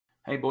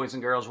Hey boys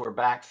and girls, we're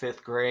back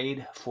 5th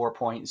grade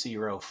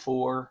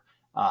 4.04.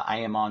 I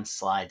am on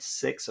slide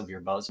 6 of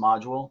your Buzz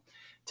module.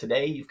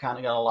 Today you've kind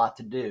of got a lot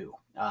to do.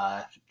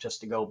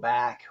 Just to go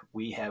back,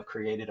 we have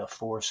created a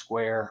 4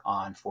 square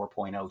on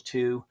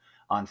 4.02.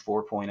 On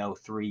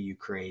 4.03 you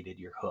created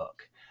your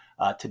hook.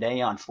 Today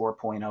on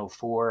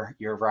 4.04,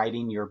 you're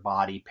writing your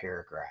body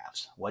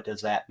paragraphs. What does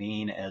that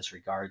mean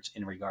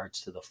in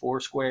regards to the 4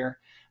 square?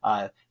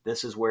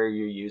 This is where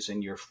you're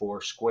using your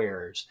 4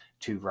 squares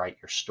to write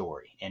your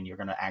story, and you're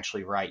going to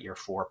actually write your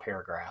 4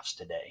 paragraphs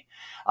today.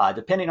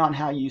 Depending on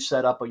how you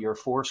set up your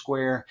 4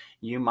 square,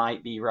 you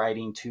might be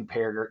writing two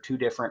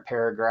different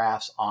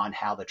paragraphs on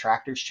how the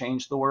tractors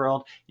changed the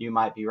world. You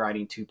might be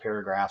writing 2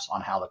 paragraphs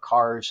on how the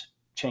cars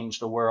change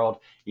the world.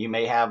 You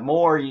may have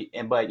more,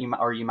 but you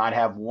might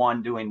have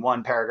one doing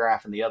 1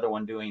 paragraph and the other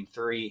one doing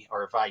 3,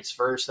 or vice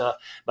versa.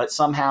 But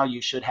somehow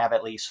you should have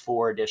at least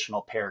 4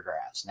 additional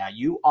paragraphs. Now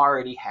you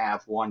already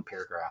have 1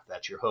 paragraph.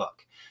 That's your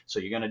hook. So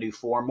you're going to do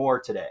 4 more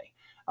today.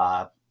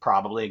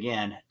 Probably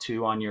again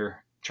 2 on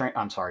your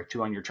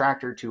 2 on your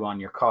tractor, 2 on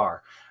your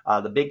car.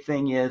 The big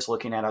thing is,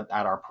 looking at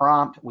our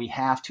prompt, we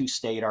have to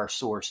state our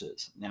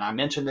sources. And I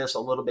mentioned this a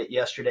little bit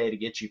yesterday to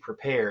get you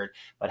prepared,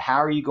 but how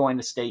are you going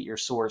to state your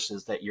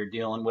sources that you're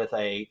dealing with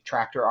a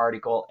tractor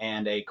article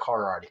and a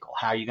car article?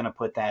 How are you going to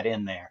put that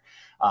in there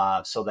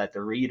so that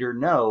the reader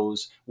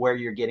knows where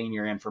you're getting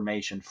your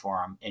information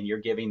from, and you're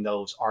giving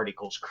those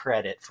articles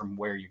credit from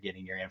where you're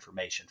getting your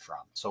information from?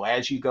 So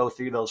as you go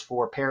through those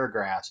 4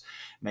 paragraphs,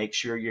 make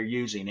sure you're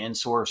using in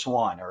source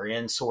 1 or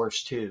in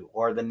source 2,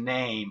 or the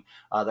name,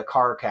 the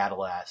car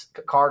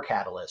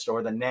catalyst,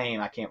 or the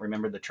name, I can't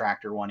remember the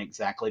tractor one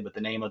exactly, but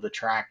the name of the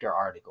tractor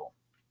article.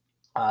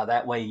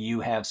 That way you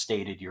have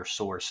stated your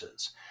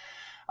sources.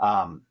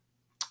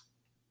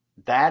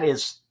 That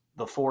is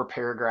the 4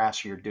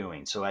 paragraphs you're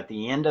doing. So at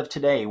the end of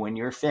today, when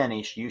you're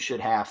finished, you should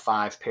have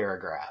 5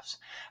 paragraphs.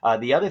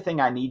 The other thing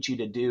I need you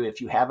to do,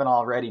 if you haven't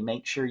already,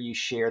 make sure you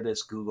share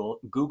this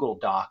Google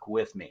Doc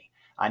with me.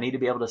 I need to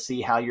be able to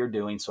see how you're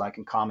doing so I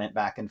can comment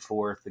back and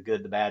forth, the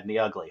good, the bad, and the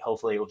ugly.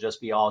 Hopefully it will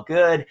just be all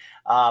good,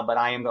 but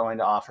I am going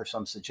to offer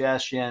some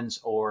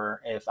suggestions,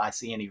 or if I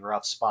see any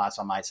rough spots,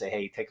 I might say,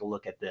 hey, take a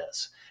look at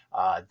this.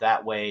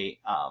 That way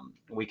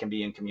we can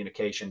be in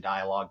communication,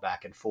 dialogue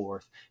back and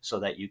forth, so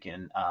that you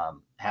can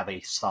have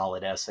a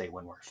solid essay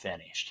when we're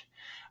finished.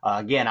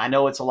 Again, I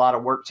know it's a lot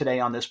of work today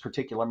on this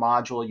particular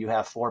module. You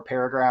have 4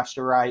 paragraphs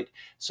to write,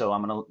 so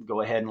I'm going to go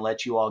ahead and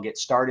let you all get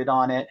started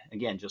on it.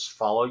 Again, just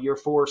follow your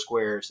 4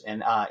 squares.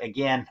 And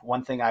again,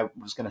 one thing I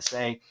was going to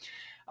say,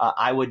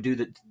 I would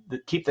do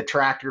keep the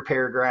tractor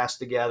paragraphs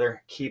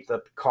together, keep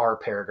the car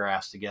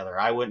paragraphs together.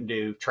 I wouldn't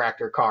do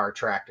tractor, car,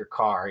 tractor,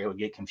 car. It would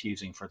get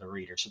confusing for the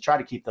reader. So try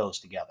to keep those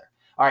together.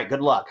 All right,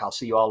 good luck. I'll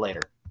see you all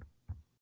later.